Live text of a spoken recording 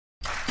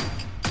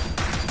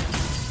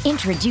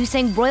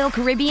Introducing Royal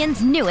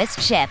Caribbean's newest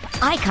ship,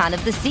 Icon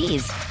of the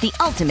Seas, the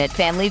ultimate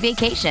family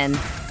vacation.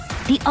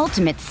 The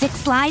ultimate 6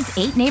 slides,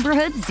 8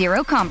 neighborhoods,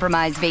 0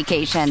 compromise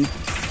vacation.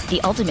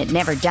 The ultimate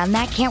never done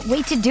that, can't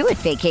wait to do it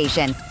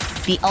vacation.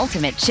 The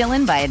ultimate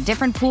chillin' by a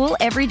different pool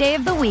every day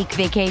of the week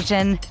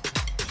vacation.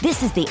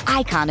 This is the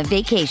Icon of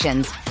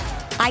vacations.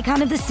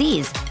 Icon of the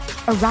Seas,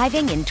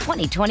 arriving in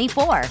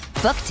 2024.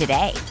 Book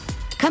today.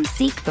 Come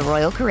seek the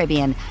Royal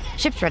Caribbean.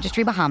 Ships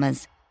Registry,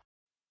 Bahamas.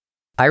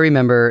 I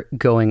remember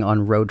going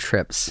on road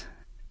trips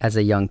as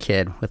a young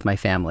kid with my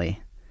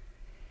family.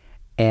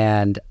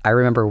 And I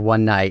remember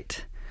one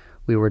night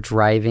we were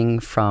driving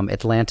from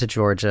Atlanta,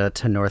 Georgia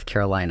to North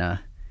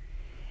Carolina.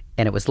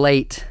 And it was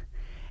late.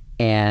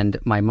 And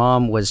my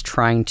mom was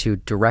trying to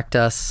direct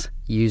us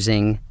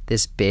using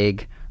this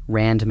big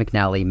Rand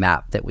McNally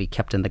map that we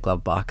kept in the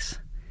glove box.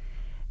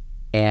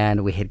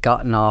 And we had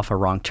gotten off a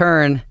wrong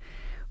turn.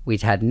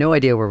 We'd had no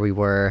idea where we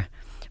were.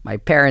 My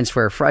parents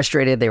were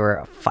frustrated. They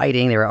were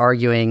fighting. They were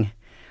arguing.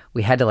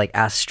 We had to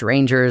ask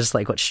strangers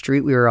what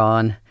street we were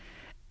on.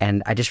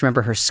 And I just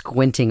remember her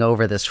squinting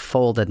over this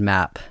folded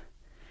map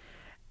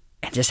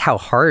and just how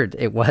hard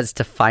it was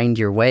to find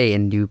your way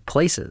in new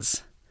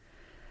places.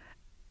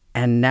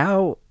 And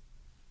now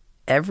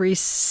every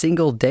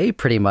single day,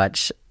 pretty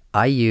much,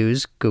 I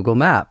use Google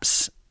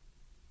Maps.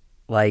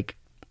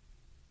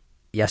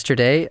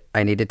 Yesterday,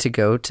 I needed to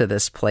go to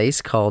this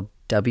place called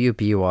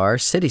WBUR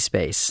City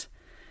Space.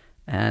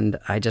 And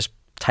I just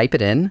type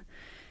it in.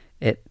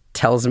 It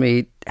tells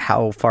me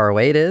how far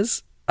away it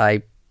is.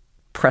 I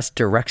press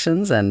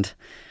directions and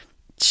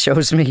it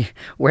shows me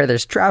where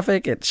there's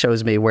traffic. It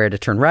shows me where to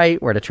turn right,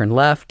 where to turn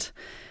left.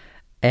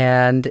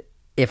 And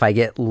if I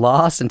get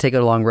lost and take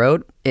a long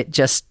road, it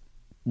just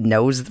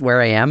knows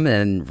where I am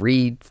and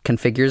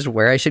reconfigures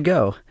where I should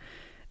go.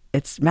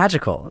 It's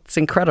magical. It's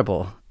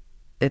incredible.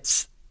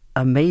 It's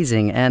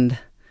amazing. And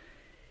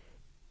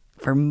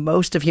for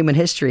most of human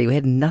history, we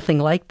had nothing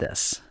like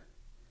this.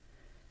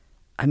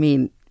 I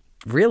mean,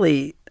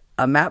 really,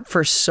 a map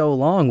for so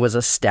long was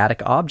a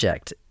static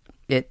object.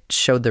 It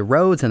showed the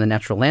roads and the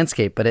natural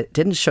landscape, but it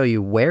didn't show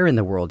you where in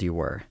the world you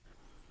were.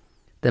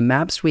 The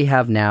maps we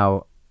have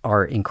now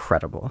are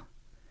incredible.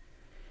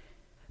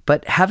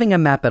 But having a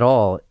map at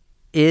all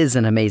is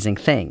an amazing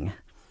thing.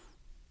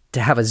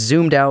 To have a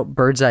zoomed out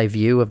bird's eye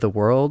view of the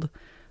world,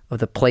 of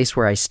the place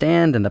where I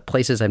stand and the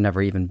places I've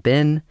never even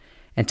been,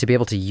 and to be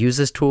able to use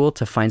this tool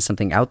to find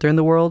something out there in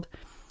the world,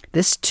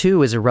 this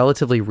too is a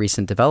relatively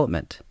recent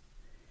development.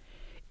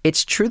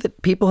 It's true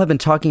that people have been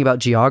talking about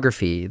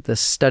geography, the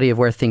study of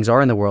where things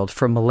are in the world,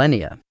 for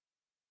millennia.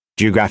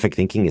 Geographic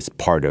thinking is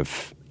part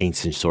of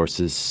ancient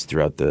sources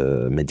throughout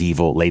the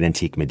late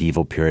antique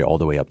medieval period, all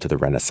the way up to the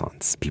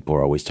Renaissance. People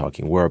are always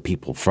talking, where are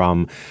people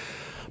from?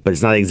 But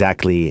it's not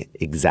exactly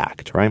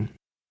exact, right?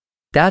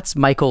 That's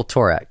Michael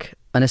Torek,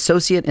 an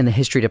associate in the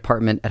history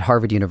department at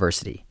Harvard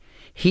University.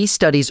 He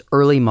studies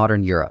early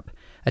modern Europe,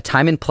 a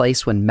time and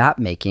place when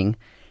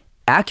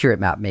accurate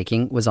map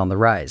making, was on the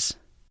rise.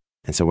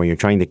 And so when you're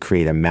trying to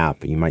create a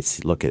map, you might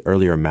look at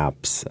earlier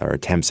maps or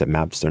attempts at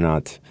maps. They're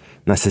not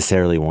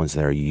necessarily ones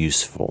that are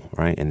useful,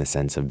 right? In the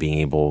sense of being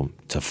able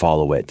to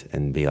follow it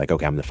and be like,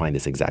 okay, I'm going to find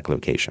this exact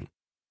location.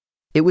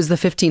 It was the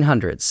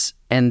 1500s,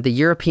 and the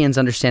Europeans'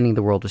 understanding of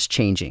the world was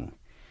changing.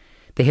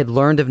 They had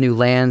learned of new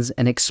lands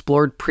and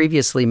explored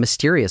previously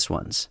mysterious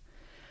ones.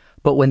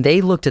 But when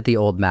they looked at the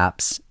old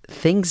maps,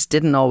 things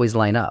didn't always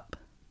line up.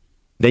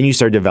 Then you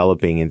start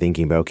developing and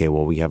thinking about, okay,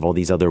 well, we have all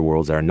these other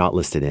worlds that are not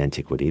listed in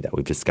antiquity that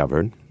we've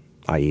discovered,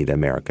 i.e. the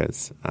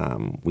Americas.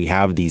 We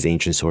have these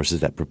ancient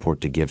sources that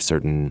purport to give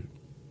certain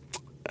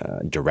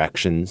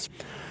directions.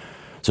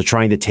 So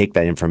trying to take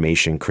that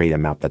information, create a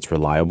map that's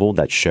reliable,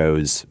 that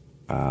shows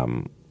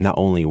not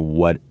only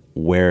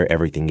where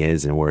everything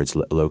is and where it's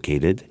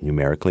located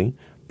numerically,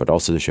 but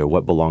also to show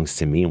what belongs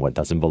to me and what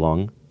doesn't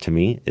belong to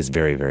me is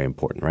very, very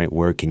important, right?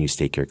 Where can you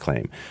stake your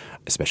claim,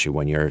 especially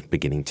when you're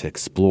beginning to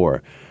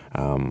explore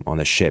on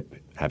a ship,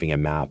 having a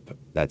map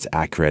that's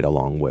accurate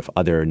along with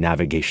other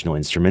navigational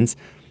instruments,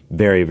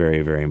 very,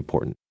 very, very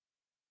important.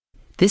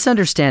 This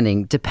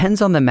understanding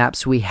depends on the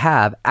maps we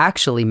have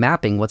actually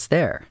mapping what's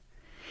there.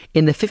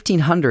 In the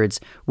 1500s,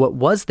 what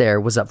was there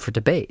was up for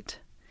debate.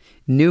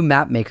 New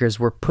map makers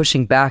were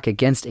pushing back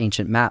against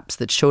ancient maps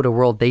that showed a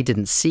world they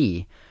didn't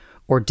see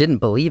or didn't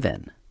believe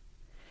in.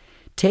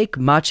 Take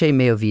Maciej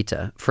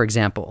Majowita, for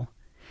example.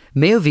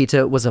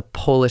 Majowita was a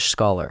Polish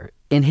scholar.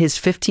 In his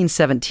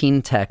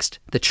 1517 text,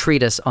 the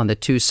Treatise on the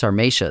Two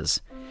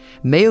Sarmatias,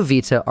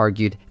 Majowita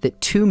argued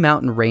that two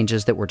mountain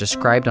ranges that were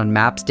described on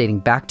maps dating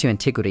back to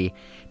antiquity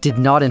did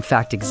not in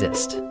fact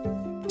exist.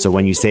 So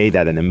when you say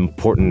that an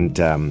important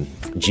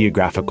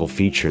geographical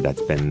feature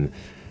that's been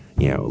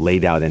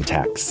laid out in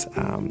text,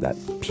 that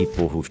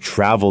people who've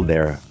traveled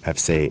there have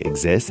say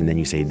exists, and then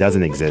you say it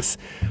doesn't exist,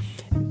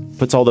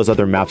 puts all those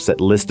other maps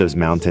that list those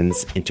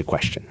mountains into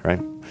question,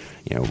 right?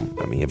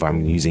 If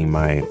I'm using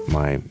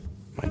my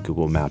my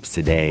Google Maps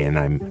today and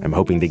I'm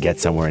hoping to get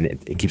somewhere and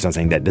it keeps on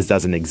saying that this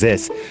doesn't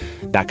exist,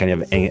 that kind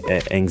of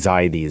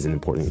anxiety is an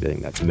important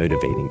thing that's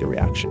motivating the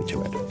reaction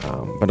to it.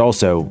 But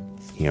also,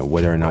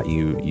 whether or not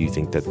you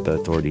think that the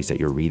authorities that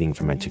you're reading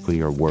from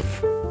antiquity are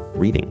worth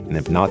reading. And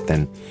if not,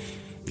 then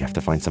you have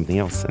to find something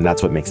else. And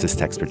that's what makes this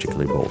text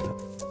particularly bold.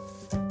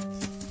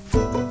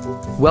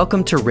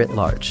 Welcome to Writ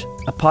Large,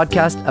 a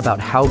podcast about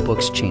how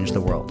books change the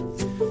world.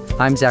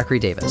 I'm Zachary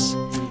Davis.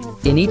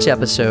 In each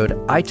episode,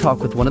 I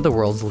talk with one of the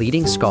world's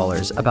leading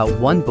scholars about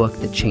one book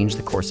that changed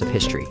the course of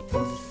history.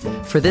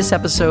 For this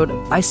episode,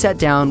 I sat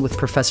down with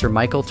Professor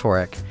Michael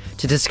Turek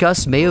to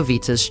discuss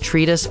Miovita's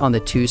treatise on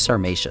the two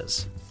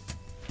Sarmatias.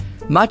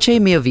 Maciej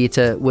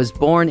Miowita was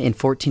born in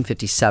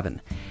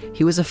 1457.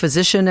 He was a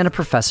physician and a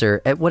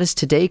professor at what is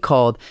today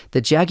called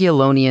the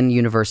Jagiellonian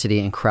University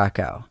in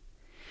Krakow.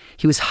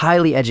 He was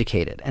highly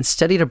educated and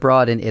studied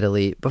abroad in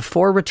Italy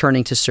before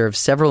returning to serve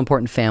several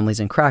important families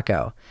in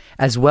Krakow,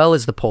 as well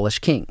as the Polish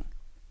king.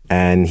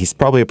 And he's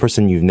probably a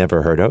person you've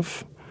never heard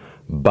of,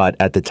 but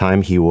at the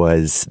time he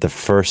was the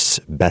first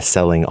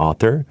best-selling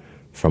author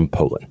from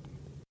Poland.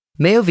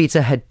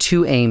 Miowita had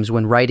two aims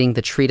when writing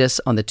the treatise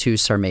on the two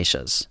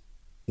Sarmatias.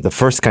 The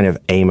first kind of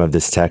aim of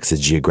this text is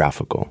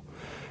geographical.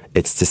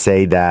 It's to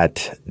say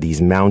that these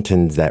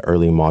mountains that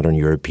early modern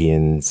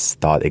Europeans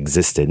thought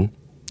existed,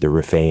 the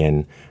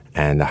Riphaean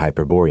and the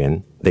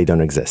Hyperborean, they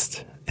don't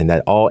exist. And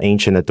that all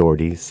ancient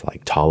authorities,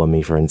 like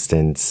Ptolemy, for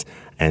instance,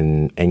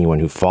 and anyone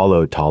who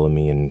followed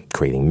Ptolemy in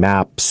creating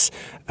maps,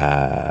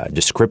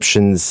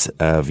 descriptions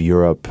of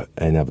Europe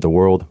and of the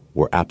world,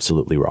 were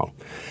absolutely wrong.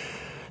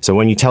 So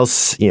when you tell,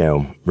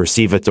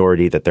 receive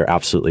authority that they're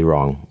absolutely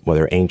wrong,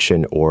 whether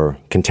ancient or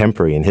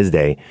contemporary in his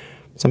day,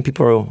 some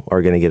people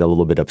are going to get a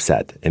little bit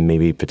upset and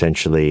maybe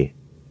potentially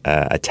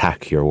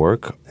attack your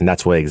work. And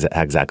that's what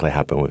exactly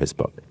happened with his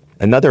book.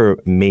 Another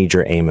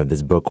major aim of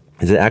this book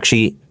is it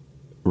actually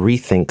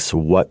rethinks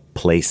what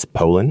place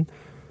Poland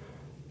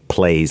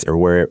plays or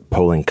where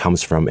Poland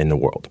comes from in the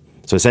world.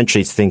 So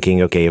essentially it's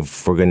thinking, okay,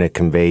 if we're going to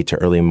convey to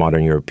early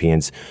modern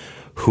Europeans,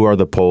 who are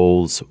the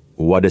Poles?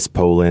 What is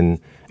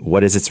Poland?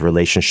 What is its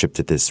relationship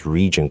to this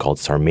region called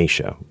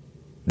Sarmatia?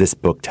 This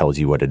book tells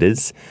you what it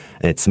is,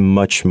 and it's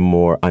much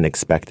more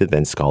unexpected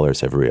than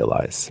scholars have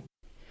realized.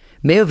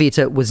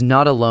 Miowita was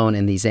not alone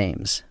in these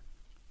aims.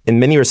 In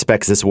many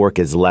respects, this work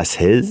is less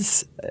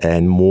his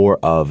and more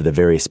of the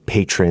various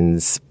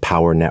patrons,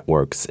 power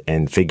networks,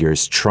 and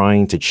figures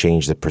trying to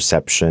change the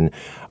perception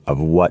of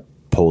what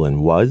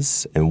Poland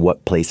was and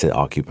what place it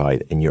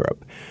occupied in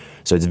Europe.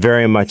 So it's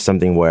very much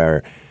something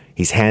where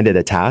he's handed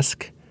a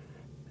task.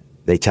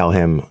 They tell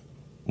him,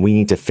 we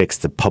need to fix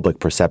the public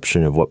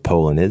perception of what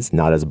Poland is,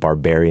 not as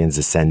barbarians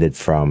descended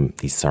from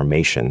these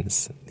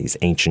Sarmatians, these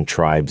ancient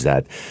tribes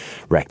that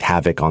wreaked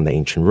havoc on the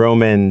ancient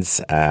Romans,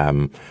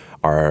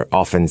 are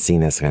often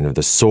seen as kind of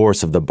the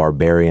source of the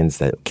barbarians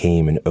that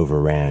came and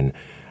overran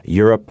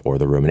Europe or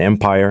the Roman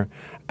Empire,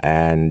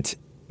 and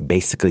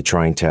basically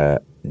trying to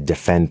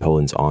defend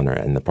Poland's honor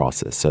in the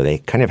process. So they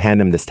kind of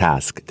hand him this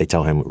task. They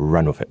tell him,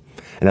 run with it.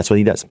 And that's what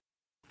he does.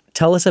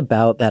 Tell us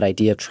about that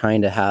idea of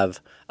trying to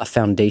have a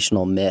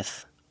foundational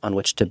myth on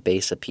which to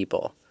base a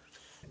people.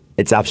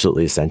 It's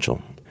absolutely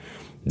essential.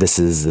 This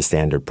is the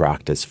standard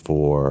practice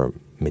for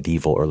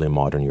medieval, early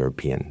modern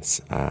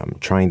Europeans,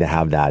 trying to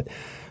have that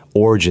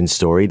origin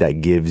story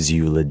that gives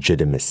you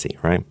legitimacy,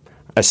 right?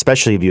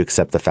 Especially if you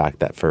accept the fact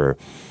that for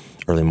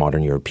early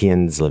modern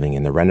Europeans living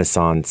in the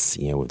Renaissance,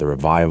 with the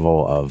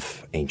revival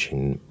of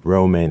ancient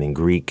Roman and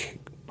Greek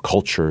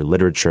culture,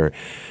 literature,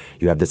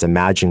 you have this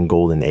imagined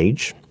golden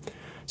age.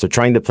 So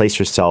trying to place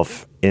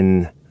yourself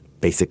in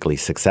basically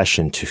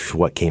succession to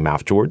what came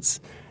afterwards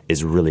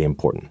is really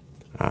important.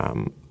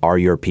 Are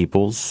your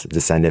peoples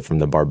descended from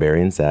the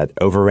barbarians that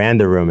overran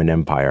the Roman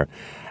Empire?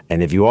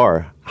 And if you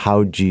are,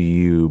 how do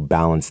you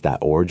balance that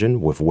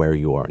origin with where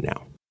you are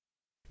now?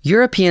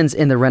 Europeans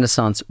in the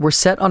Renaissance were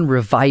set on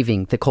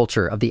reviving the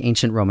culture of the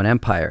ancient Roman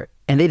Empire,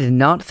 and they did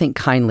not think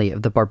kindly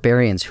of the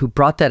barbarians who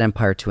brought that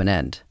empire to an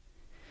end.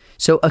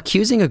 So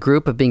accusing a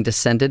group of being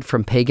descended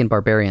from pagan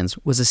barbarians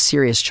was a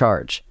serious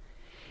charge.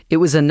 It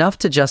was enough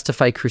to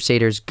justify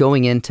crusaders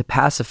going in to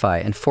pacify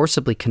and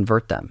forcibly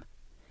convert them.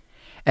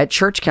 At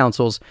church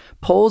councils,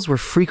 Poles were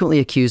frequently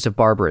accused of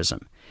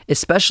barbarism,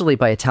 especially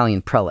by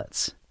Italian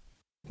prelates.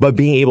 But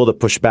being able to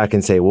push back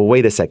and say, well,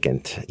 wait a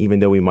second, even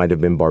though we might have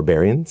been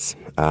barbarians,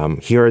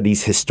 here are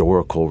these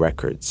historical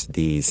records,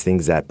 these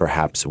things that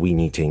perhaps we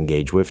need to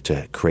engage with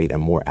to create a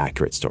more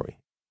accurate story.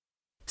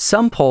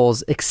 Some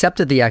Poles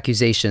accepted the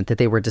accusation that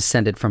they were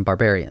descended from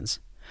barbarians,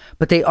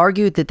 but they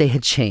argued that they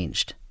had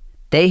changed.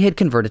 They had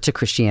converted to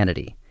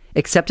Christianity,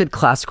 accepted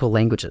classical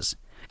languages,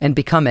 and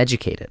become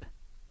educated.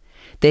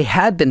 They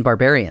had been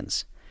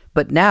barbarians,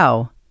 but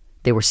now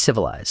they were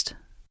civilized.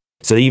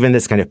 So even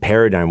this kind of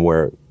paradigm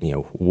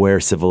where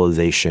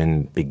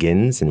civilization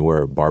begins and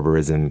where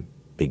barbarism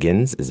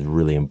begins is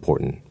really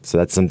important. So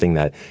that's something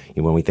that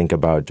when we think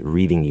about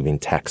reading even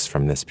texts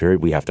from this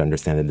period, we have to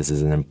understand that this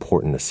is an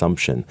important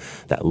assumption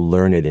that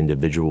learned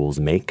individuals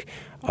make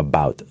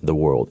about the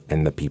world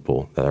and the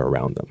people that are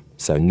around them.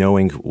 So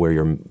knowing where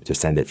you're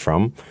descended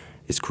from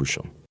is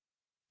crucial.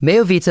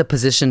 Miehowita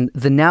positioned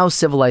the now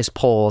civilized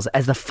Poles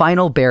as the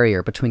final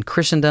barrier between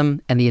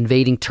Christendom and the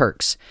invading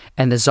Turks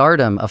and the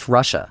Tsardom of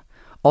Russia,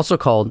 also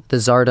called the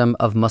Tsardom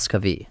of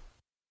Muscovy.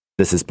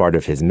 This is part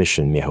of his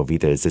mission,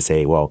 Miehowita, is to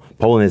say, well,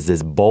 Poland is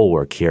this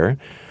bulwark here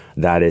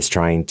that is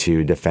trying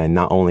to defend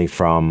not only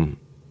from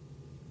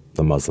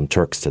the Muslim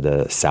Turks to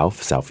the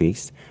south,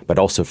 southeast, but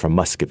also from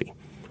Muscovy,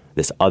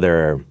 this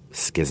other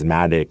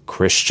schismatic,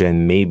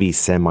 Christian, maybe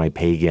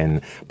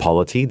semi-pagan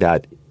polity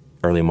that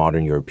early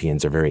modern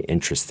Europeans are very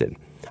interested,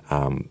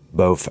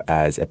 both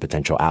as a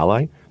potential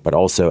ally, but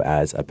also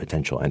as a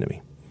potential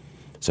enemy.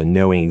 So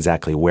knowing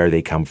exactly where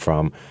they come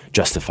from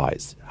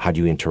justifies how do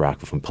you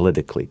interact with them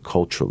politically,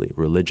 culturally,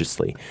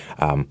 religiously.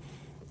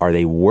 Are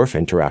they worth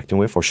interacting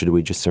with, or should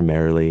we just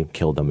summarily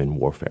kill them in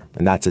warfare?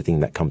 And that's a thing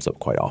that comes up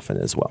quite often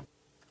as well.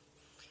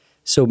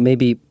 So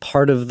maybe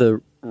part of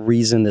the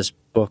reason this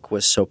book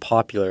was so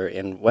popular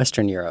in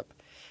Western Europe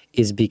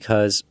is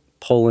because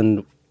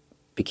Poland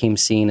became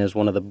seen as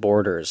one of the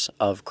borders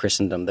of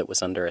Christendom that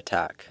was under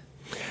attack.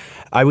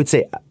 I would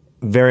say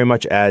very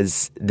much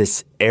as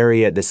this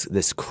area,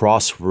 this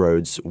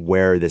crossroads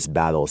where this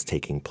battle is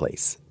taking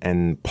place.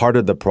 And part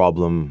of the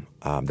problem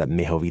that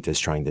Miehowita is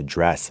trying to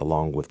address,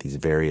 along with these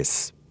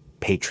various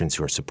patrons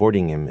who are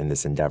supporting him in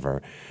this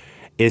endeavor,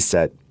 is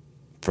that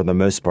for the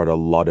most part, a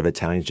lot of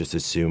Italians just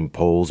assume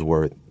Poles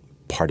were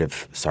part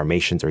of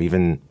Sarmatians, or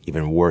even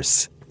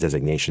worse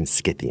designation,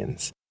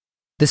 Scythians.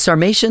 The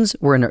Sarmatians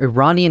were an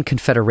Iranian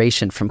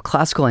confederation from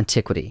classical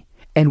antiquity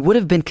and would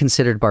have been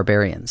considered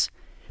barbarians.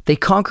 They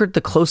conquered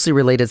the closely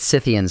related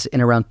Scythians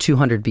in around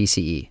 200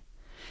 BCE.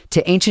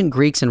 To ancient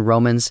Greeks and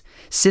Romans,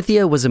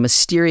 Scythia was a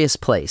mysterious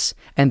place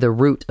and the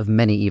root of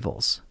many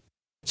evils.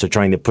 So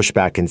trying to push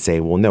back and say,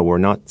 well, no, we're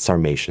not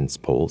Sarmatians,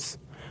 Poles.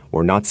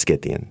 We're not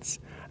Scythians.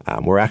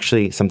 We're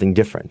actually something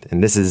different.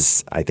 And this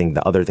is, I think,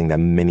 the other thing that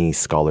many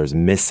scholars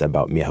miss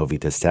about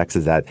Miehowita's text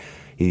is that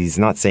he's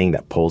not saying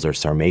that Poles are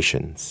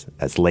Sarmatians,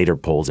 as later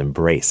Poles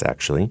embrace,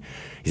 actually.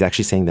 He's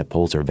actually saying that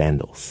Poles are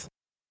Vandals.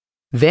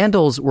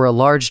 Vandals were a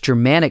large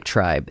Germanic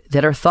tribe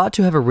that are thought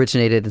to have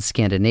originated in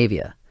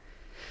Scandinavia.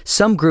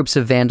 Some groups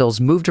of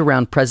Vandals moved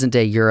around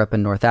present-day Europe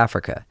and North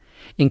Africa,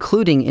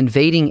 including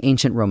invading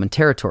ancient Roman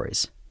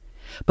territories.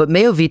 But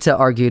Miehowita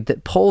argued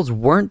that Poles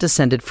weren't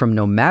descended from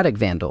nomadic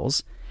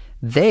Vandals.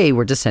 They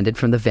were descended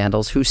from the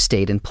Vandals who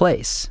stayed in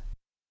place.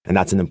 And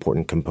that's an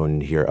important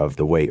component here of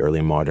the way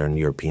early modern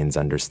Europeans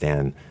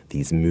understand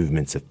these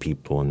movements of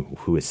people and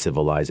who is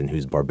civilized and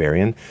who's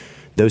barbarian.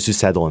 Those who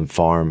settle and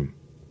farm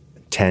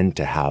tend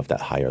to have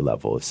that higher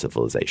level of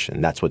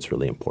civilization. That's what's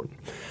really important.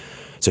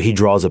 So he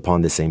draws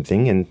upon the same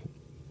thing and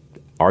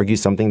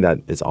argues something that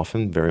is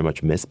often very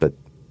much missed, but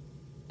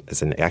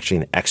is actually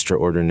an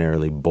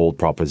extraordinarily bold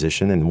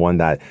proposition, and one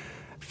that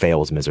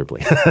fails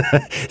miserably.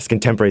 His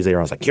contemporaries later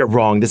on was like, you're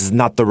wrong. This is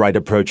not the right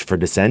approach for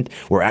descent.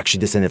 We're actually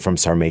descended from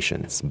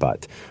Sarmatians.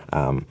 But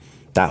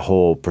that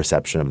whole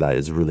perception of that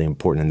is really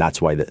important, and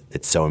that's why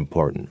it's so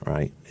important,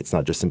 right? It's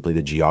not just simply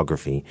the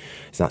geography.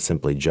 It's not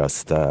simply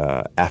just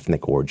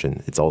ethnic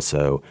origin. It's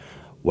also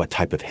what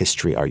type of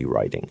history are you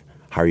writing?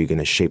 How are you going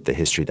to shape the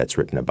history that's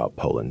written about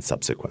Poland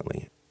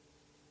subsequently?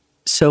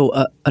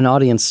 So an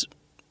audience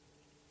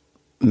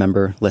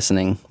member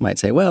listening might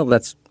say, well,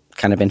 that's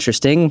kind of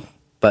interesting,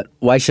 but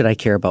why should I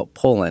care about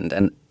Poland?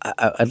 And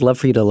I'd love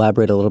for you to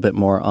elaborate a little bit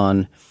more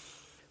on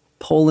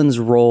Poland's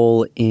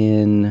role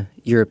in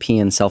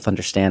European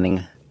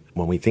self-understanding.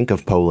 When we think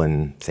of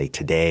Poland, say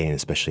today, and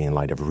especially in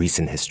light of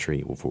recent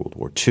history with World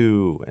War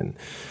II and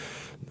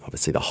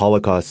obviously the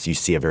Holocaust, you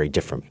see a very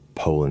different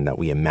Poland that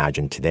we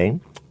imagine today.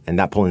 And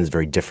that Poland is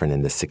very different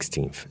in the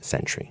 16th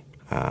century.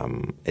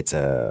 It's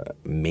a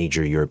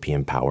major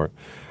European power.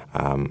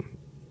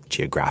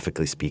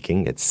 Geographically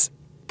speaking, it's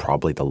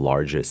probably the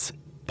largest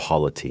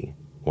polity,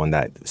 one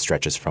that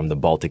stretches from the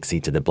Baltic Sea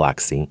to the Black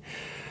Sea.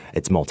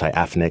 It's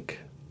multi-ethnic,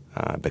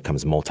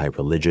 becomes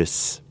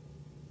multi-religious,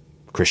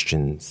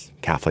 Christians,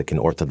 Catholic and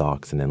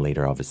Orthodox, and then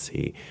later,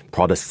 obviously,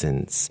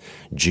 Protestants,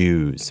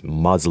 Jews,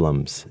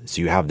 Muslims.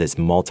 So you have this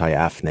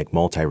multi-ethnic,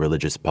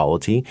 multi-religious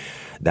polity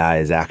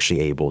that is actually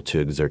able to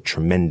exert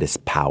tremendous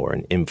power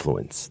and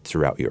influence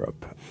throughout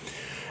Europe.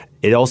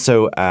 It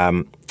also,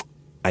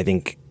 I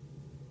think,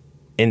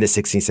 in the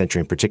 16th century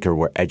in particular,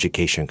 where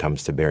education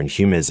comes to bear and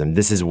humanism,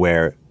 this is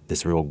where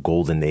this real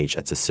golden age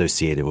that's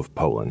associated with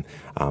Poland,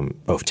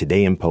 both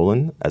today in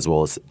Poland as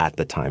well as at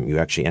the time. You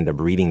actually end up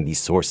reading these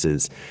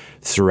sources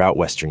throughout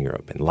Western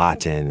Europe in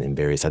Latin and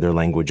various other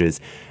languages,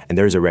 and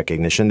there's a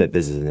recognition that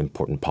this is an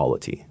important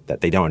polity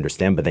that they don't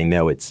understand, but they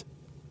know it's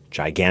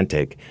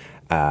gigantic,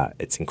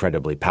 it's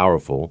incredibly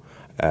powerful,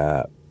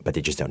 but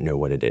they just don't know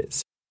what it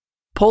is.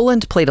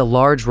 Poland played a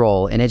large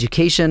role in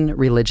education,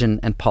 religion,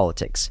 and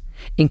politics,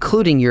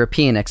 including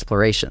European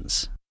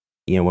explorations.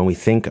 You know, when we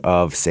think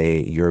of,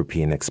 say,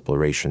 European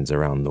explorations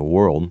around the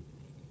world,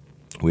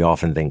 we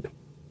often think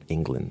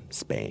England,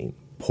 Spain,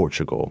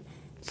 Portugal,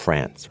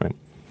 France, right?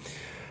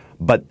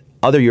 But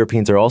other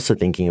Europeans are also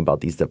thinking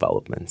about these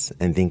developments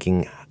and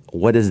thinking,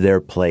 what is their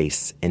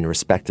place in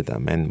respect to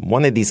them? And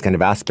one of these kind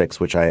of aspects,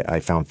 which I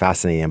found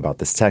fascinating about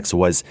this text,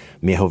 was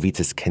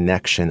Miechowicza's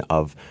connection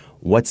of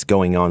what's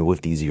going on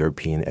with these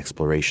European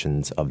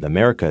explorations of the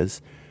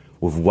Americas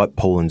with what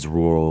Poland's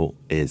role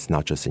is,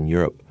 not just in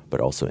Europe, but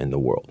also in the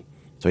world.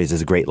 So he has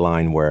this great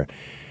line where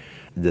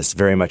this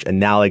very much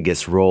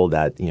analogous role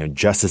that,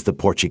 just as the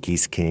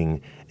Portuguese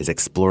king is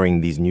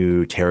exploring these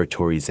new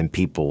territories and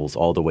peoples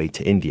all the way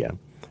to India,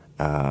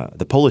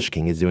 the Polish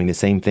king is doing the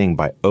same thing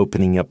by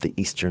opening up the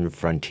eastern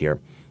frontier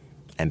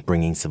and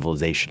bringing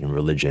civilization and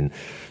religion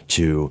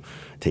to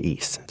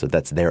east. So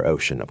that's their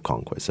ocean of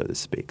conquest, so to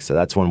speak. So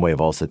that's one way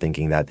of also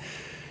thinking that,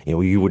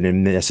 you wouldn't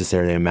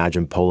necessarily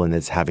imagine Poland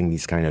as having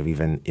these kind of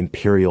even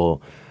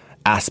imperial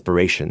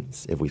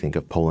aspirations if we think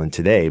of Poland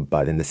today.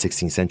 But in the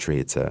 16th century,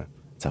 it's a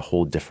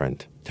whole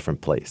different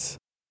place.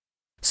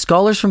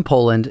 Scholars from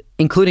Poland,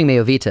 including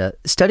Miechowicza,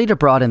 studied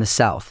abroad in the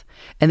south,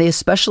 and they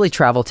especially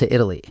traveled to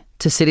Italy,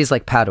 to cities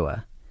like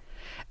Padua.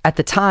 At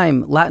the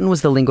time, Latin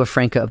was the lingua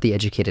franca of the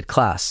educated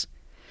class.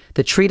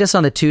 The treatise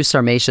on the two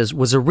Sarmatias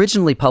was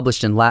originally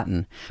published in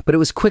Latin, but it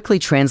was quickly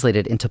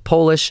translated into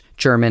Polish,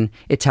 German,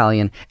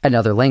 Italian, and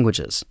other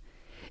languages.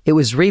 It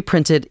was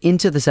reprinted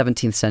into the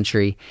 17th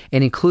century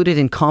and included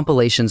in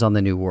compilations on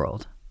the New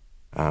World.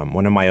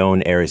 One of my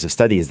own areas of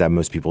study is that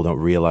most people don't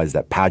realize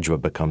that Padua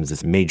becomes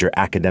this major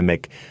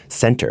academic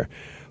center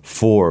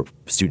for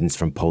students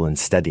from Poland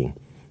studying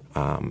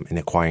and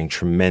acquiring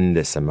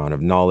tremendous amount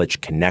of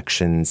knowledge,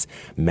 connections,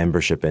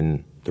 membership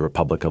in the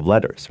Republic of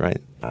Letters,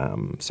 right?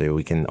 So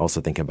we can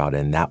also think about it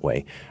in that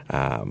way,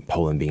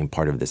 Poland being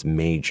part of this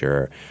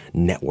major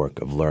network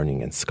of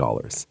learning and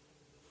scholars.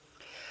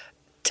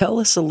 Tell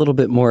us a little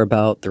bit more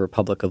about the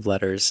Republic of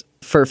Letters.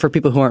 For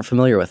people who aren't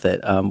familiar with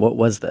it, what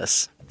was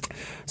this?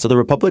 So the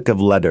Republic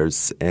of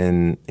Letters,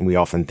 and we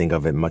often think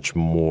of it much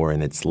more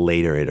in its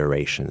later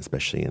iteration,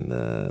 especially in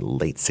the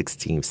late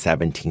 16th,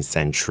 17th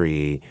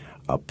century,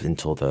 up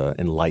until the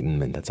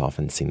Enlightenment. That's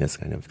often seen as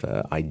kind of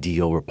the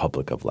ideal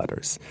Republic of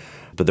Letters.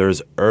 But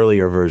there's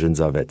earlier versions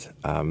of it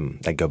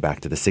that go back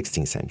to the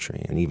 16th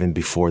century, and even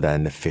before that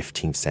in the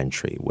 15th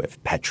century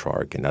with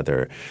Petrarch and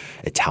other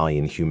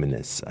Italian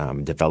humanists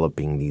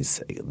developing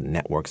these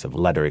networks of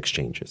letter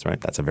exchanges,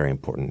 right? That's a very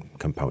important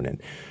component.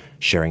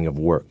 Sharing of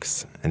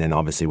works. And then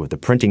obviously with the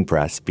printing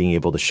press, being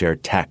able to share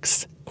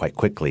text quite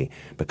quickly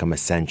become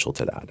essential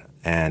to that.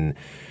 And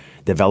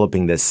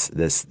developing this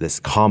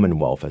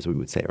commonwealth, as we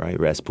would say, right,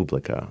 res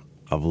publica,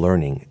 of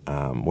learning,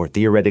 where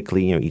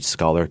theoretically, each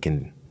scholar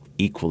can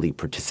equally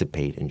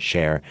participate and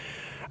share.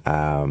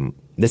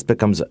 This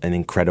becomes an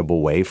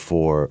incredible way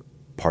for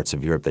parts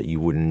of Europe that you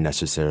wouldn't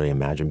necessarily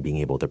imagine being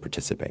able to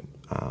participate.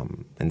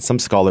 And some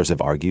scholars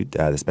have argued,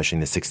 especially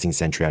in the 16th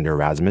century under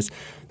Erasmus,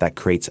 that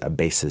creates a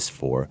basis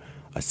for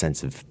a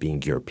sense of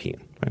being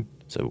European, right?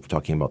 So we're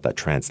talking about that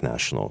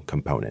transnational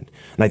component.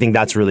 And I think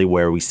that's really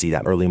where we see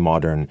that early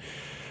modern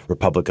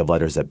Republic of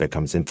Letters that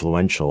becomes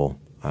influential,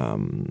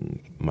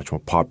 much more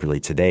popularly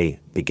today,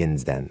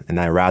 begins then. And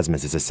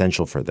Erasmus is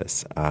essential for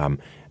this.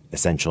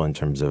 Essential in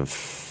terms of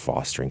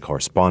fostering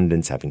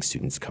correspondence, having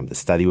students come to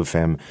study with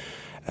him,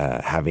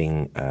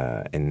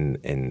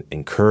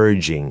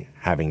 encouraging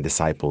having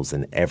disciples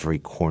in every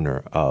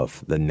corner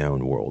of the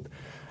known world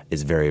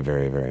is very,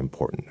 very, very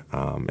important.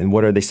 And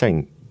what are they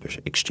saying? They're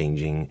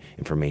exchanging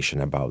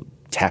information about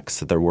texts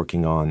that they're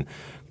working on,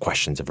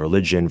 questions of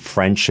religion,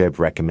 friendship,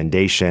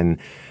 recommendation.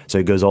 So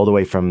it goes all the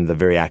way from the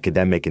very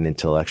academic and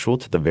intellectual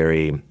to the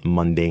very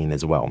mundane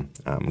as well.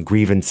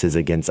 Grievances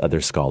against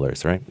other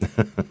scholars, right?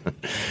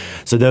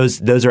 So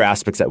those are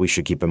aspects that we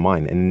should keep in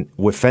mind. And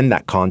within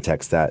that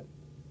context that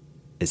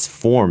is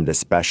formed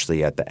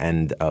especially at the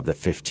end of the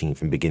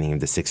 15th and beginning of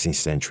the 16th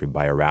century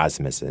by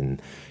Erasmus.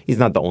 And he's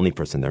not the only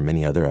person. There are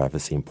many other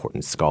obviously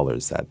important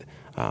scholars that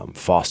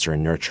foster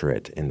and nurture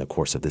it in the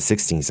course of the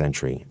 16th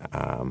century.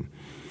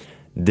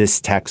 This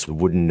text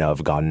wouldn't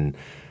have gotten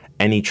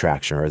any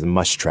traction or as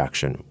much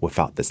traction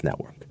without this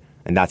network.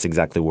 And that's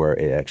exactly where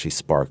it actually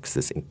sparks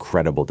this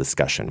incredible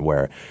discussion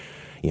where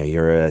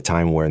you're at a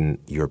time when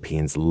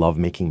Europeans love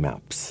making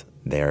maps.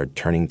 They're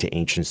turning to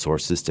ancient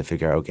sources to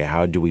figure out, okay,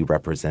 how do we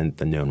represent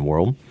the known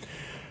world?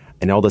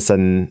 And all of a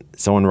sudden,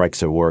 someone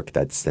writes a work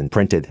that's then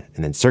printed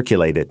and then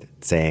circulated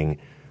saying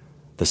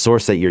the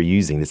source that you're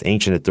using, this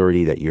ancient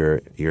authority that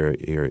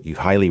you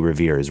highly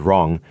revere is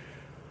wrong.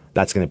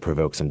 That's going to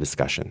provoke some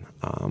discussion.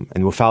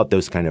 And without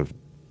those kind of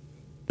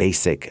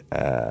basic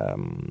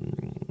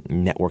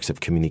networks of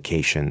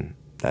communication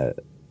that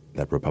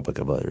Republic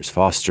of Letters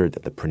fostered,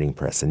 that the printing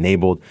press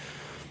enabled,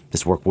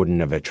 this work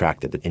wouldn't have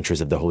attracted the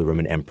interest of the Holy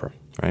Roman Emperor,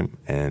 right?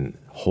 And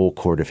whole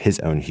court of his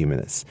own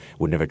humanists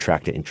wouldn't have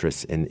attracted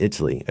interest in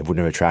Italy. It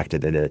wouldn't have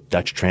attracted a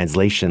Dutch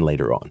translation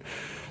later on.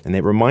 And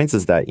it reminds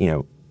us that,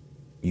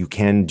 you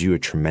can do a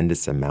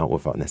tremendous amount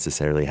without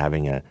necessarily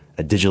having a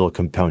digital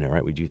component,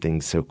 right? We do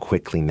things so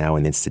quickly now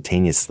and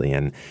instantaneously.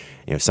 And,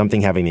 something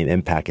having an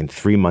impact in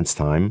 3 months'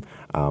 time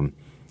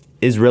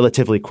is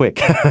relatively quick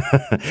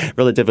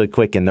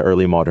in the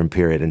early modern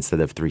period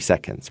instead of 3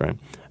 seconds, right?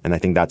 And I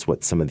think that's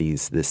what some of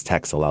this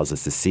text allows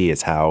us to see,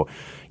 is how,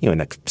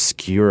 an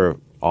obscure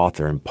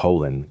author in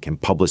Poland can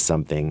publish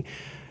something,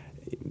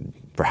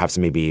 perhaps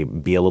maybe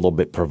be a little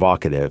bit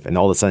provocative, and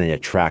all of a sudden it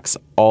attracts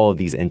all of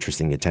these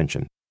interesting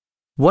attention.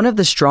 One of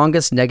the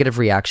strongest negative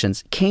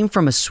reactions came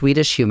from a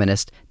Swedish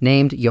humanist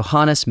named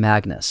Johannes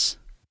Magnus.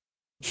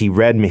 He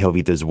read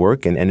Miehowita's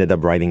work and ended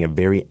up writing a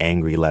very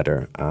angry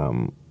letter,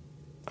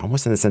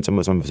 almost in a sense,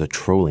 almost a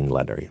trolling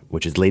letter,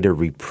 which is later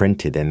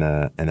reprinted in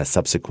a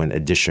subsequent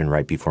edition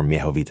right before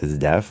Miehowita's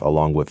death,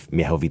 along with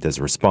Miehowita's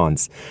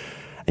response.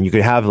 And you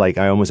could have,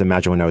 I almost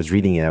imagine when I was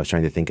reading it, I was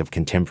trying to think of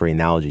contemporary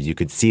analogies. You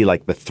could see,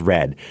 the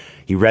thread.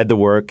 He read the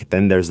work,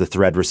 then there's the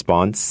thread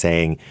response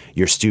saying,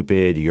 you're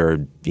stupid,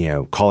 you're,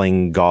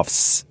 calling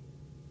Goths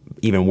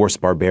even worse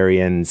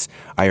barbarians.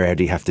 I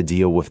already have to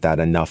deal with that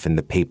enough in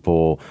the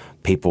papal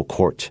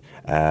court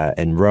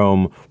in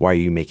Rome. Why are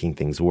you making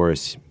things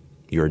worse?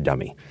 You're a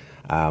dummy.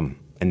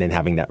 And then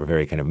having that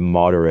very kind of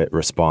moderate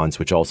response,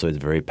 which also is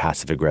very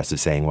passive-aggressive,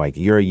 saying,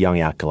 you're a young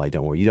acolyte,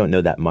 don't worry. You don't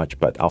know that much,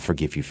 but I'll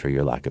forgive you for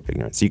your lack of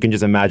ignorance. So you can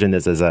just imagine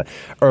this as a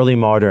early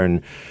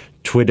modern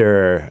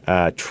Twitter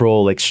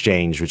troll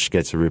exchange, which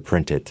gets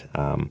reprinted.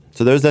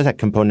 So there's that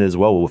component as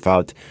well.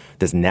 Without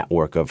this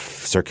network of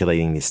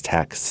circulating these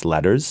text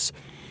letters,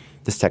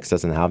 this text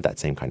doesn't have that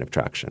same kind of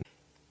traction.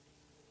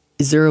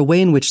 Is there a way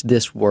in which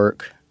this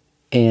work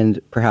and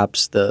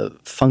perhaps the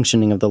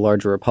functioning of the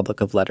larger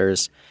Republic of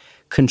Letters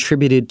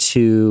contributed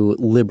to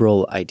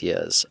liberal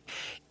ideas?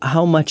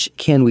 How much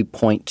can we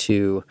point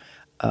to,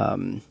 a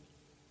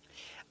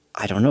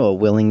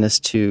willingness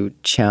to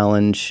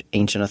challenge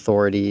ancient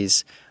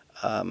authorities,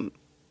 a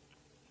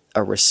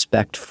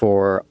respect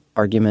for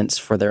arguments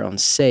for their own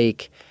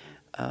sake,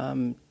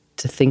 to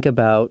think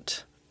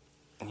about,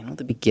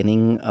 the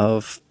beginning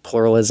of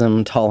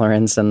pluralism,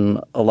 tolerance,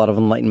 and a lot of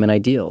Enlightenment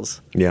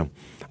ideals? Yeah,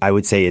 I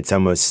would say it's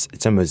almost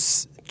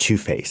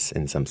two-faced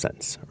in some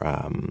sense.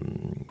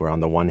 Where on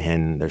the one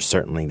hand, there's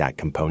certainly that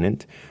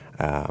component.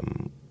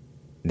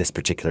 This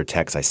particular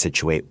text I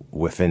situate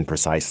within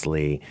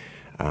precisely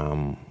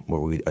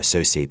where we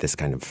associate this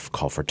kind of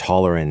call for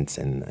tolerance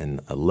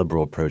and a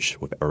liberal approach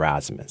with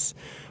Erasmus,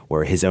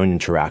 where his own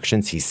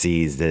interactions, he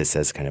sees this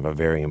as kind of a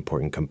very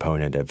important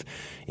component of,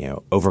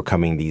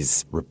 overcoming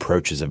these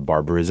reproaches of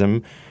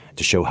barbarism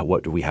to show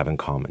what do we have in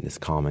common, this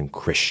common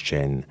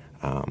Christian,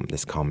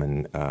 this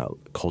common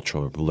culture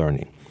of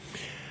learning.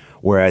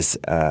 Whereas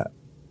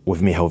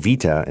with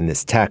Miehowita in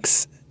this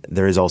text,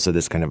 there is also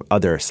this kind of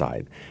other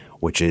side,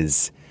 which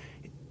is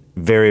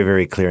very,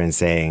 very clear in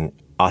saying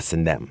us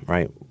and them,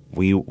 right?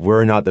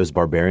 We're not those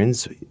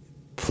barbarians.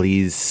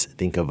 Please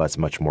think of us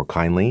much more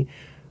kindly.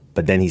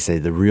 But then he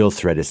said the real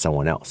threat is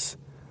someone else,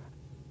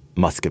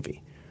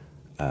 Muscovy.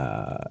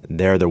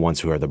 They're the ones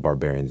who are the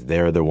barbarians.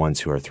 They're the ones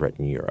who are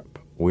threatening Europe.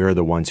 We're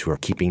the ones who are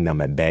keeping them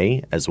at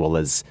bay, as well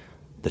as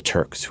the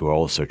Turks, who are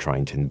also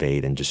trying to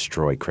invade and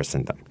destroy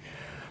Christendom.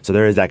 So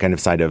there is that kind of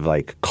side of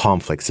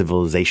conflict,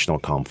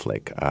 civilizational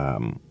conflict,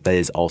 that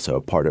is also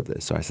a part of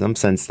this. So in some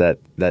sense that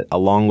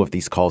along with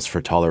these calls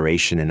for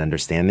toleration and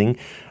understanding,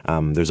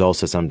 there's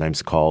also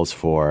sometimes calls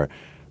for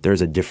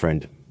there's a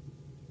different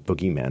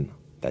boogeyman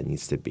that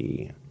needs to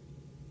be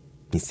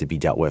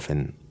dealt with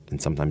and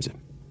sometimes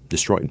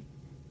destroyed.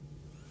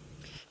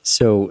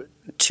 So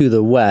to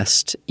the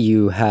west,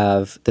 you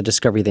have the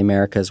discovery of the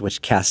Americas,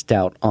 which cast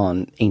doubt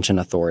on ancient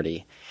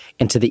authority.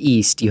 And to the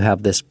east, you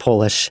have this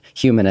Polish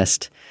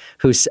humanist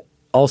who's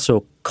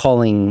also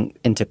calling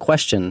into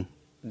question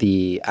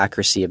the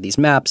accuracy of these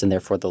maps and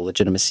therefore the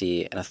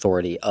legitimacy and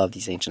authority of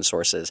these ancient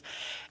sources.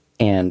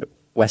 And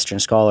Western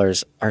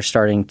scholars are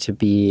starting to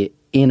be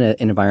in an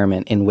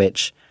environment in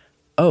which,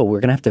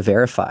 we're going to have to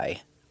verify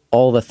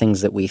all the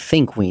things that we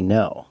think we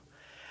know.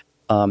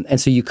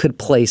 And so you could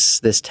place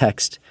this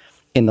text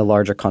in the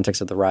larger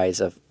context of the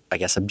rise of,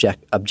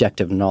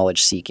 objective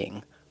knowledge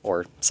seeking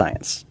or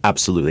science.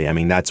 Absolutely. I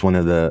mean, that's one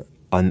of the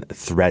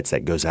threads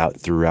that goes out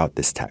throughout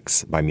this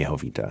text by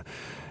Miehowita,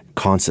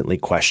 constantly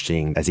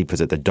questioning, as he puts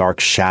it, the dark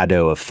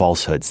shadow of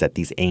falsehoods that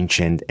these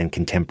ancient and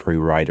contemporary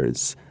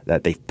writers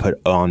that they've put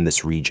on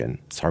this region,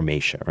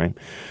 Sarmatia, right?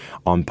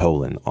 On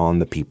Poland, on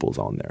the peoples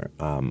on there.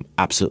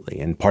 Absolutely.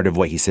 And part of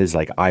what he says,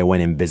 I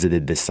went and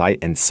visited this site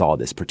and saw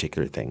this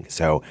particular thing.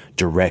 So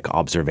direct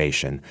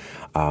observation.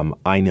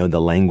 I know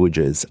the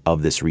languages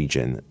of this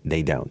region.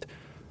 They don't.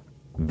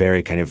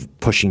 Very kind of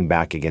pushing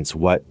back against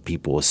what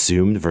people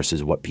assumed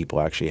versus what people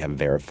actually have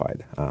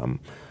verified.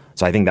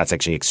 So I think that's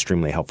actually an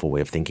extremely helpful way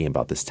of thinking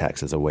about this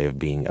text as a way of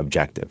being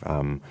objective.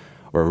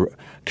 Or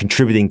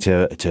contributing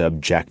to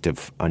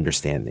objective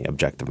understanding,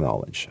 objective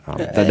knowledge.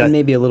 And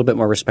maybe a little bit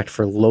more respect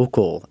for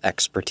local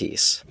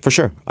expertise. For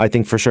sure. I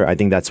think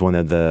that's one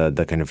of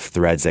the kind of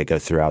threads that go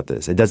throughout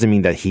this. It doesn't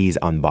mean that he's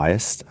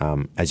unbiased.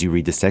 As you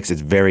read this text,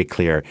 it's very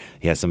clear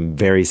he has some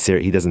very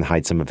serious, he doesn't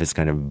hide some of his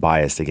kind of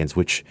bias against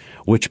which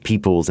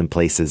peoples and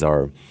places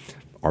are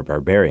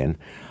barbarian.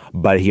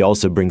 But he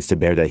also brings to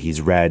bear that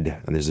he's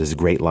read, and there's this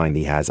great line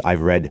he has,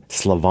 I've read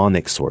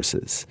Slavonic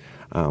sources.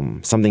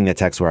 something in the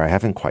text where I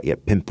haven't quite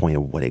yet pinpointed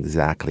what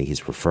exactly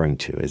he's referring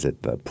to. Is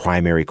it the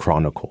primary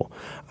chronicle?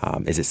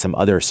 Is it some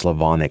other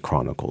Slavonic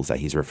chronicles that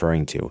he's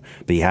referring to?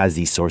 But he has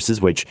these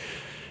sources which,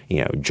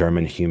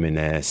 German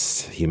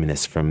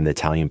humanists from the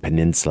Italian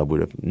peninsula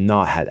would have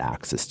not had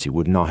access to,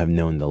 would not have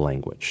known the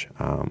language.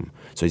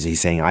 So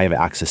he's saying, I have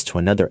access to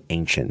another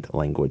ancient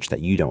language that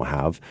you don't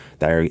have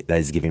that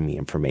is giving me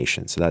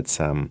information. So that's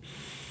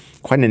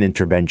quite an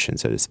intervention,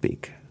 so to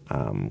speak.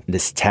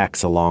 This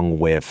text, along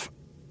with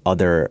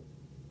other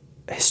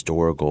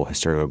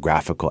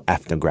historiographical,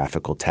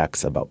 ethnographical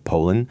texts about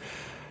Poland,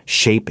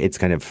 shape its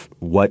kind of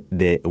what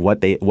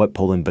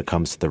Poland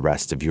becomes to the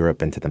rest of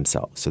Europe and to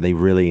themselves. So they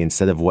really,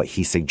 instead of what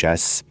he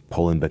suggests,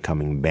 Poland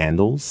becoming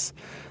Vandals,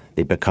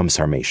 they become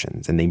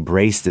Sarmatians, and they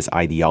embrace this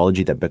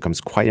ideology that becomes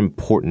quite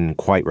important,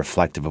 quite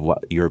reflective of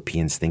what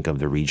Europeans think of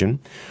the region.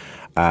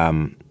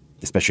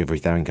 Especially if we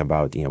think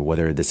about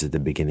whether this is the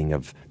beginning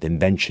of the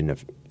invention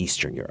of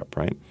Eastern Europe,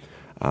 right?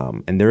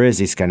 And there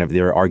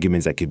are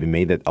arguments that could be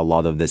made that a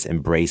lot of this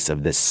embrace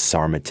of this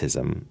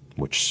Sarmatism,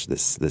 which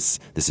this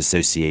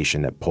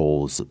association that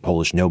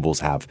Polish nobles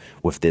have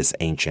with this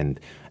ancient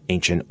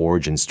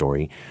origin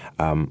story,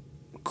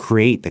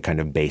 create the kind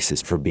of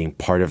basis for being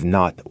part of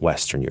not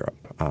Western Europe.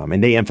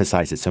 And they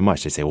emphasize it so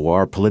much. They say, well,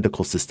 our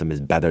political system is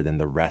better than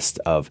the rest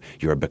of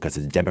Europe because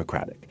it's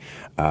democratic.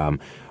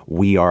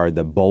 We are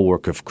the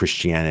bulwark of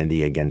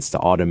Christianity against the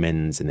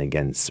Ottomans and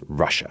against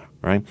Russia,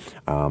 right?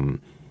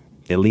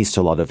 It leads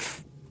to a lot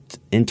of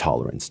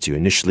intolerance too.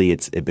 Initially,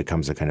 it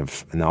becomes a kind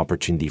of an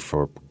opportunity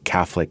for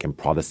Catholic and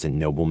Protestant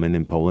noblemen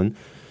in Poland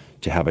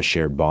to have a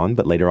shared bond,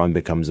 but later on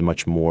becomes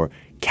much more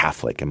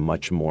Catholic and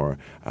much more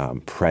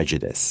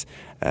prejudice.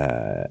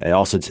 It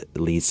also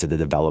leads to the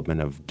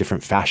development of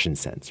different fashion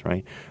sense,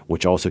 right?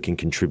 Which also can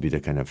contribute to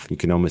kind of, you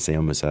can almost say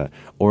a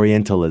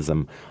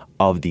Orientalism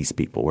of these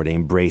people, where they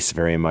embrace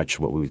very much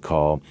what we would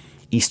call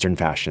Eastern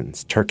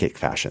fashions, Turkic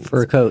fashions.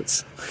 Fur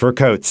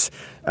coats,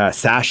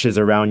 sashes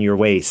around your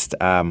waist,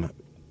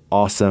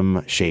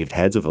 awesome shaved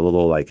heads with a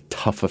little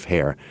tuft of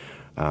hair,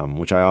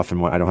 which I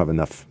often want. I don't have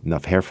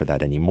enough hair for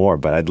that anymore,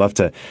 but I'd love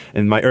to.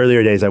 In my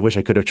earlier days, I wish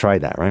I could have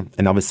tried that, right?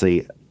 And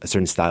obviously a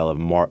certain style of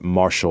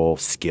martial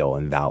skill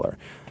and valor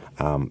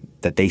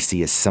that they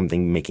see as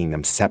something making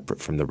them separate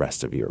from the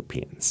rest of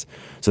Europeans.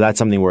 So that's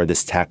something where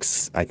this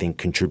text, I think,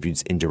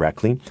 contributes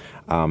indirectly,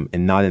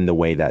 and not in the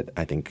way that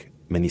I think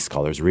many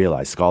scholars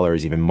realize.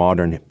 Scholars, even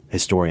modern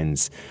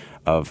historians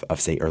of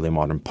say, early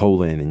modern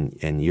Poland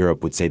and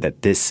Europe would say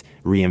that this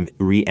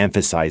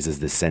re-emphasizes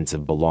this sense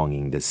of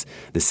belonging, this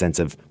sense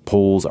of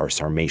Poles are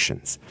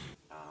Sarmatians.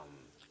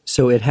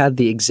 So it had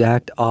the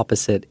exact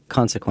opposite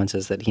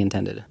consequences that he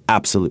intended.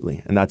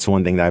 Absolutely. And that's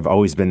one thing that I've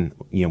always been,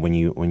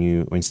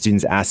 when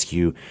students ask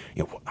you,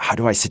 how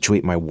do I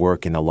situate my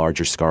work in a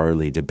larger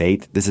scholarly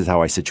debate? This is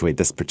how I situate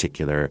this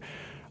particular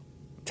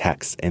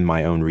text in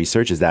my own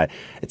research, is that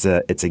it's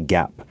a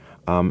gap.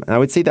 And I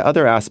would say the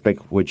other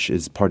aspect, which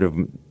is part of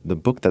the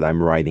book that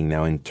I'm writing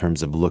now in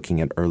terms of looking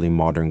at early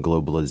modern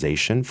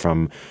globalization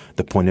from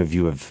the point of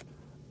view of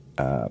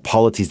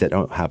polities that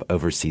don't have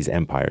overseas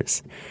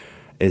empires,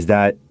 is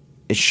that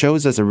it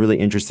shows us a really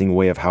interesting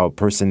way of how a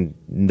person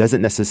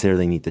doesn't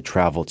necessarily need to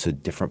travel to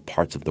different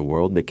parts of the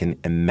world, but can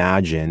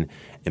imagine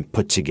and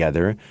put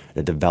together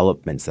the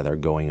developments that are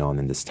going on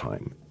in this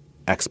time.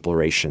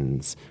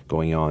 Explorations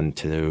going on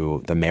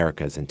to the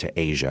Americas and to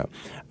Asia,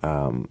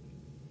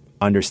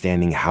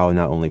 understanding how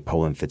not only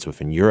Poland fits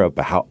within Europe,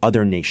 but how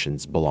other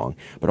nations belong,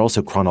 but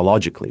also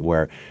chronologically,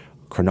 where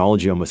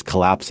chronology almost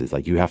collapses.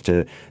 Like you have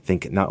to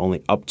think not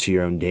only up to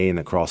your own day and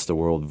across the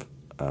world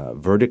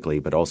vertically,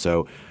 but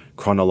also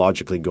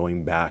chronologically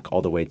going back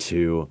all the way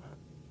to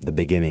the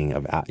beginning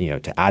of,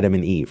 to Adam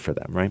and Eve for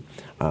them, right?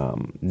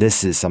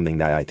 This is something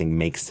that I think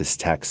makes this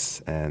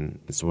text, and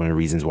it's one of the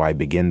reasons why I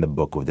begin the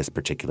book with this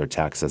particular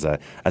text as a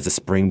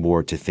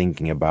springboard to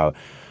thinking about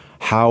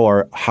how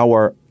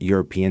are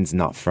Europeans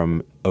not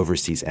from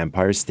overseas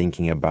empires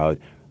thinking about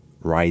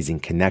rising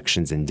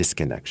connections and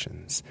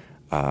disconnections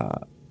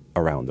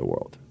around the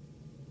world.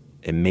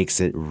 It makes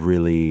it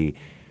really,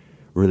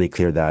 really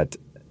clear that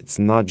it's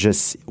not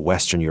just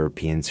Western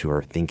Europeans who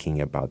are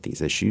thinking about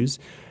these issues.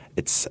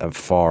 It's a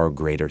far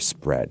greater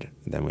spread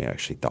than we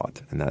actually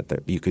thought, and that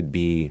you could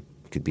be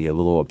a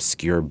little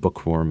obscure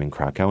bookworm in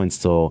Krakow and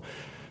still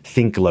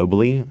think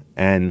globally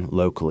and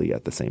locally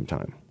at the same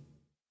time.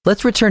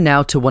 Let's return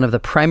now to one of the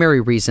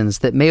primary reasons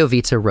that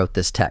Mejowice wrote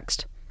this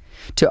text,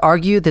 to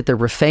argue that the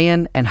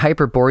Riphaean and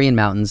Hyperborean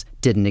mountains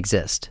didn't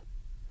exist.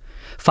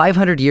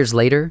 500 years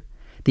later,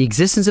 the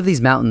existence of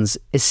these mountains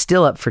is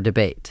still up for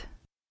debate.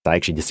 I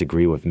actually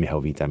disagree with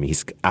Mejowice. I mean,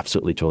 he's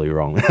absolutely totally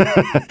wrong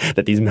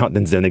that these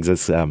mountains don't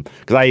exist.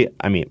 Because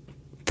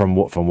from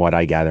what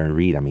I gather and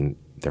read,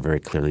 they're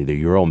very clearly the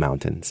Ural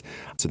Mountains.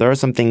 So there are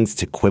some things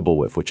to quibble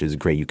with, which is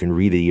great. You can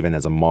read it even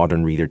as a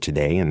modern reader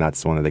today, and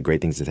that's one of the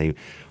great things to say.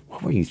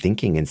 What were you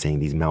thinking in saying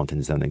these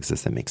mountains don't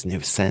exist? That makes no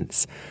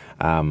sense.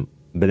 But on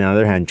the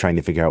other hand, trying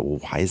to figure out, well,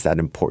 why is that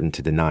important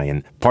to deny?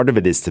 And part of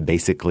it is to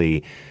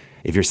basically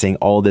if you're saying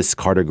all this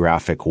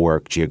cartographic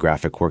work,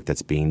 geographic work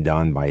that's being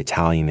done by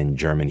Italian and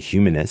German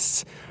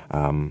humanists,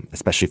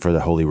 especially for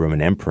the Holy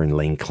Roman Emperor and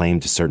laying claim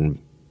to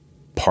certain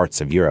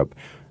parts of Europe,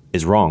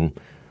 is wrong,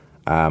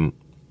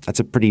 that's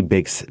a pretty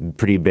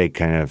big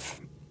kind of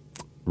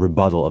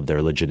rebuttal of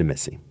their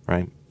legitimacy,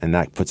 right? And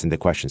that puts into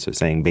question. So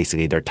saying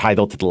basically their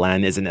title to the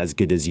land isn't as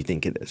good as you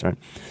think it is, right?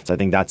 So I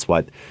think that's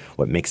what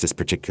makes this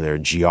particular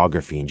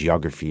geography, and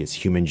geography is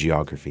human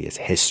geography, as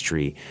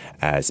history,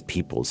 as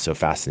people, so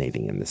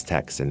fascinating in this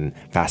text and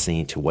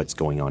fascinating to what's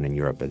going on in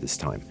Europe at this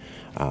time.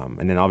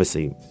 And then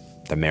obviously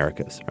the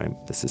Americas, right?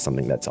 This is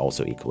something that's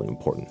also equally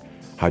important.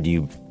 How do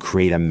you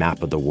create a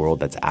map of the world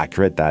that's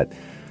accurate, that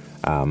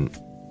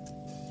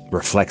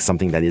reflects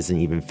something that isn't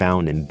even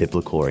found in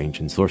biblical or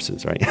ancient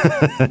sources, right?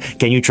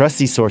 Can you trust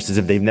these sources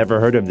if they've never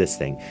heard of this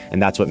thing? And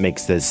that's what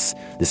makes this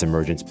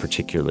emergence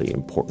particularly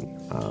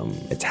important.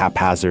 It's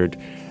haphazard.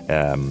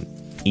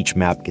 Each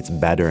map gets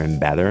better and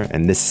better.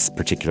 And this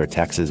particular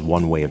text is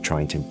one way of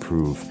trying to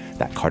improve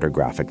that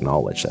cartographic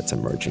knowledge that's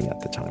emerging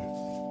at the time.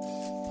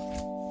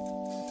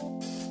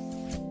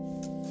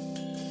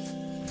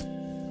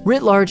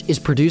 Writ Large is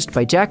produced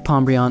by Jack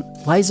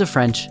Pombriant, Liza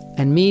French,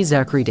 and me,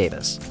 Zachary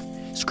Davis.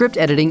 Script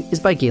editing is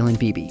by Galen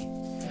Beebe.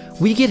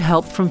 We get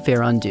help from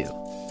Fair Undo.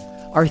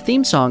 Our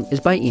theme song is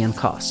by Ian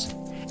Koss,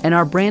 and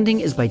our branding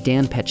is by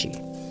Dan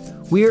Pecci.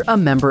 We're a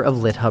member of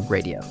LitHub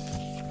Radio.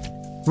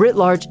 Writ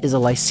Large is a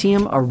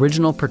Lyceum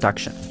original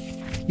production.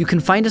 You can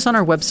find us on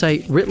our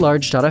website,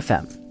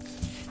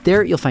 writlarge.fm.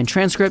 There you'll find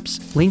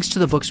transcripts, links to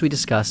the books we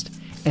discussed,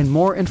 and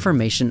more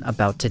information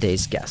about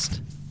today's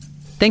guest.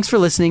 Thanks for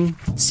listening.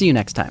 See you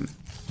next time.